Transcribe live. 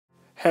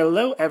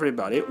Hello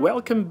everybody,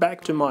 welcome back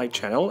to my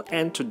channel,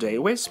 and today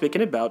we're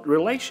speaking about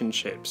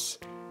relationships.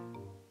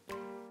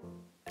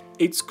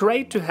 It's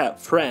great to have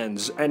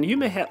friends, and you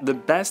may have the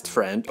best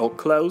friend or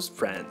close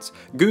friends,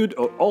 good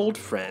or old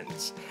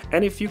friends.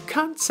 And if you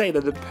can't say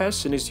that the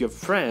person is your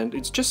friend,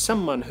 it's just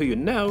someone who you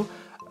know,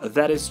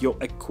 that is your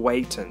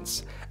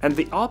acquaintance. And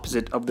the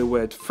opposite of the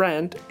word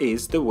friend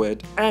is the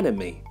word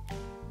enemy.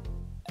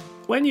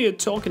 When you're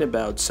talking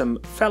about some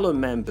fellow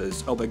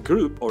members of a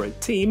group or a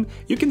team,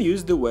 you can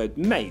use the word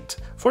mate.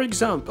 For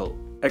example,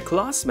 a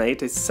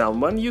classmate is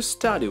someone you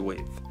study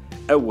with.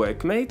 A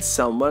workmate,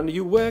 someone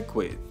you work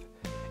with.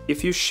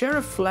 If you share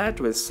a flat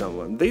with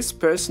someone, this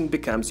person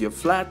becomes your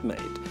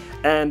flatmate.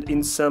 And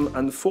in some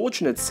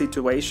unfortunate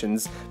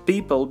situations,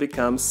 people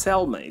become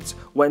cellmates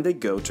when they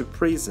go to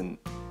prison.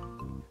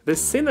 The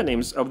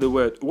synonyms of the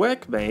word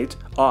workmate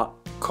are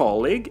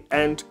colleague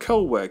and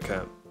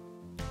co-worker.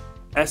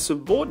 A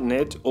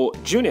subordinate or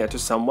junior to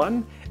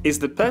someone is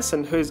the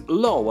person who is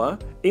lower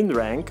in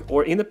rank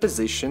or in a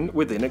position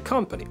within a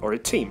company or a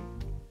team.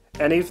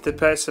 And if the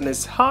person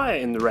is higher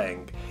in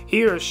rank,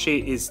 he or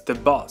she is the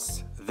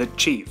boss, the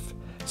chief,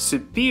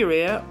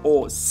 superior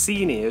or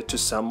senior to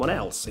someone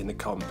else in the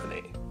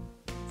company.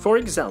 For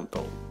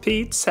example,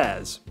 Pete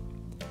says,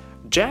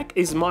 "Jack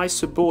is my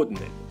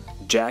subordinate.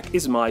 Jack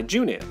is my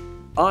junior.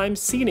 I'm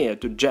senior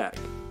to Jack."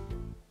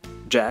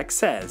 Jack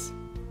says,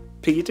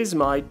 "Pete is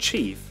my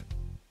chief.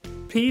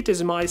 Pete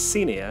is my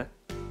senior.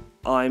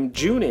 I'm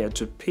junior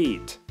to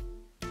Pete."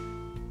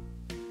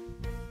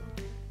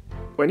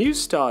 When you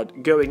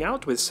start going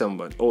out with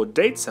someone or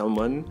date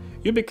someone,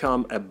 you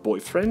become a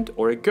boyfriend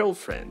or a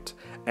girlfriend.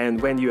 And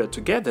when you are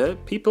together,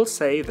 people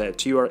say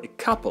that you are a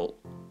couple,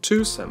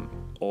 twosome,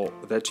 or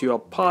that you are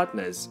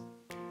partners.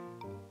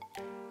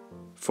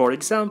 For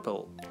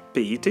example,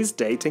 Pete is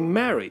dating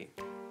Mary.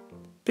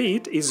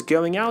 Pete is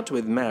going out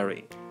with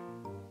Mary.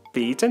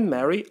 Pete and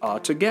Mary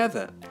are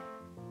together.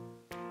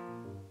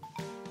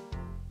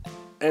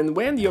 And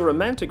when your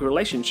romantic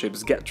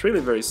relationships get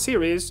really very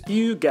serious,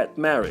 you get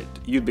married.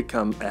 You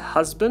become a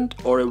husband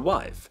or a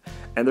wife.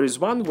 And there is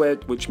one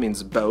word which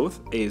means both,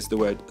 is the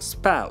word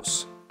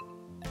spouse.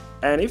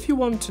 And if you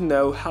want to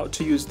know how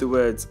to use the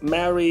words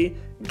marry,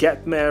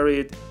 get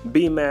married,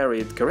 be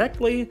married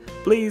correctly,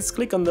 please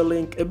click on the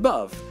link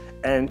above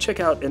and check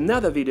out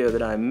another video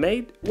that I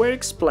made where I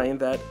explain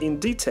that in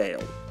detail.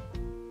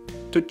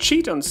 To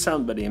cheat on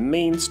somebody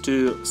means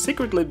to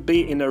secretly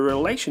be in a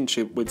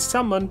relationship with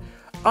someone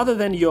other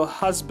than your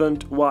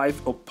husband, wife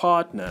or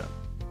partner.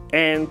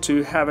 And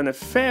to have an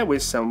affair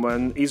with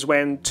someone is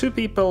when two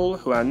people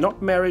who are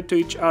not married to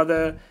each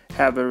other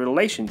have a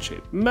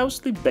relationship,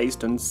 mostly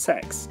based on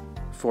sex.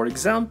 For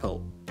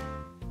example,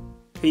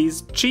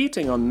 he's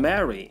cheating on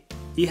Mary.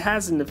 He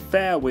has an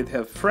affair with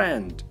her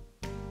friend.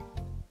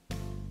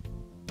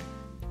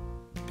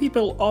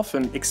 People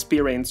often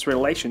experience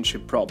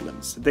relationship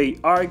problems. They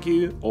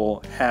argue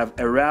or have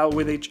a row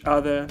with each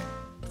other,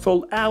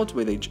 fall out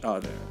with each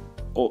other.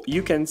 Or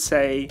you can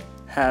say,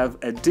 have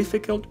a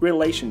difficult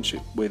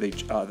relationship with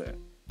each other.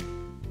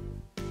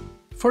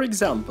 For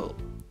example,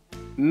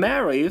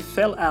 Mary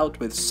fell out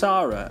with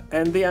Sarah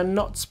and they are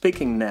not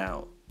speaking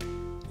now.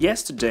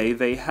 Yesterday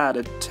they had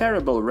a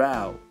terrible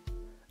row.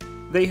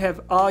 They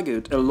have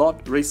argued a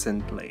lot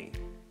recently.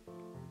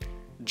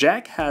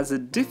 Jack has a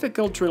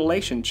difficult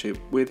relationship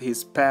with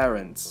his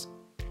parents.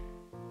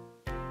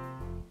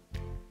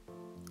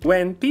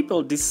 When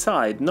people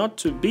decide not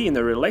to be in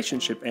a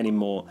relationship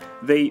anymore,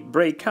 they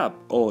break up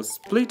or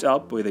split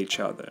up with each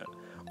other.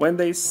 When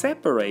they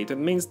separate, it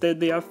means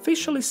that they are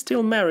officially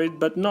still married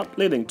but not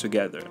living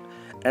together.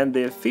 And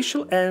the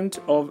official end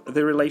of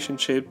the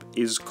relationship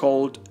is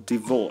called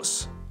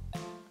divorce.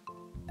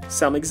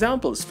 Some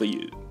examples for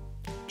you.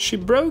 She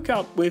broke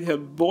up with her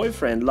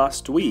boyfriend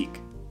last week.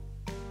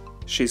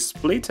 She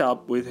split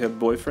up with her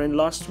boyfriend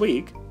last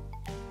week.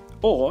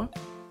 Or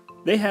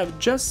they have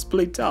just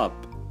split up.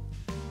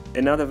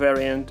 Another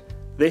variant,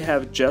 they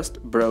have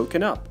just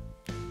broken up.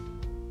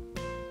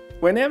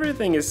 When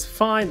everything is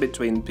fine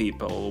between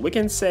people, we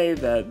can say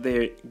that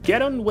they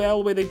get on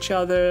well with each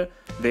other,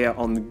 they are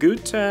on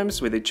good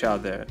terms with each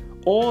other,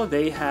 or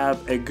they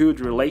have a good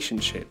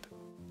relationship.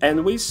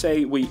 And we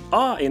say we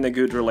are in a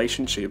good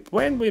relationship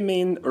when we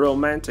mean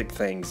romantic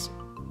things.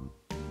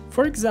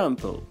 For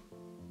example,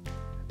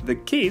 the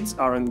kids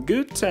are on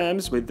good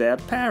terms with their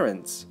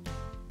parents.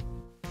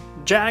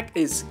 Jack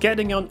is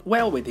getting on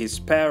well with his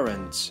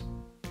parents.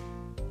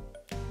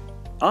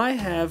 I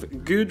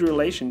have good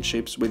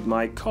relationships with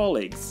my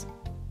colleagues.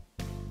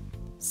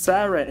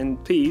 Sarah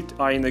and Pete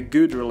are in a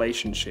good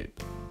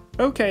relationship.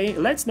 Okay,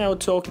 let's now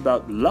talk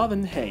about love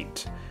and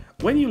hate.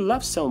 When you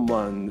love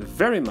someone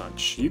very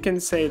much, you can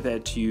say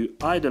that you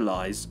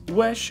idolize,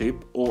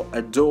 worship or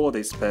adore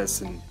this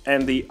person.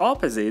 And the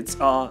opposites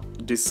are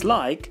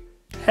dislike,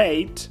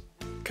 hate,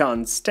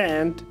 can't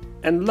stand,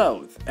 and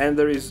loathe. And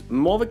there is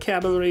more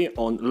vocabulary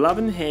on love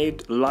and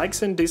hate,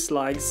 likes and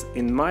dislikes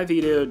in my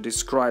video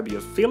Describe Your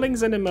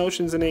Feelings and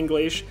Emotions in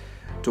English.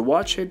 To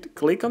watch it,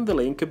 click on the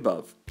link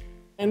above.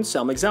 And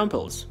some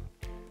examples.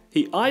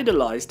 He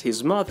idolized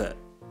his mother.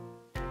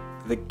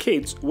 The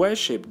kids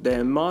worship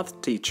their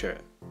math teacher.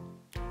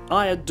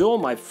 I adore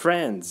my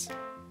friends.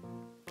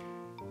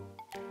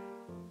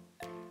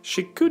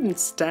 She couldn't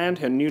stand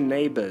her new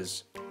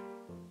neighbors.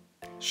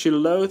 She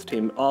loathed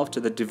him after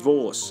the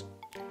divorce.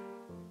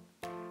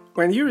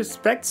 When you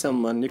respect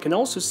someone, you can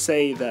also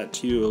say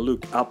that you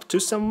look up to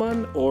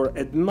someone or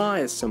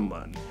admire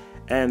someone.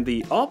 And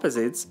the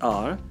opposites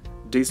are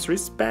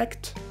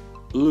disrespect,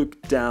 look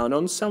down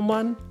on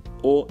someone,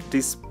 or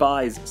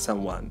despise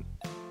someone.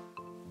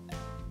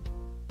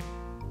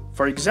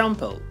 For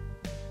example,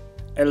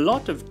 a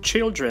lot of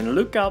children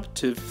look up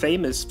to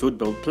famous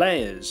football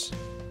players.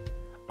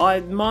 I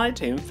admired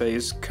him for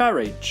his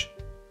courage.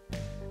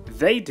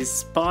 They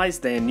despise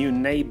their new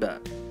neighbor.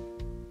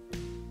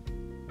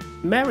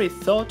 Mary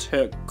thought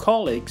her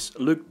colleagues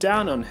looked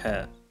down on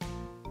her.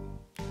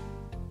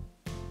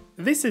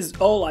 This is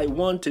all I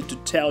wanted to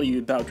tell you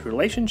about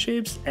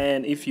relationships,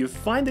 and if you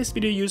find this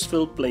video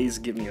useful, please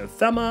give me a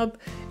thumb up.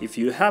 If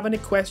you have any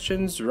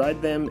questions,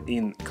 write them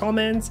in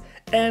comments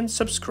and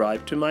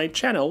subscribe to my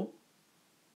channel.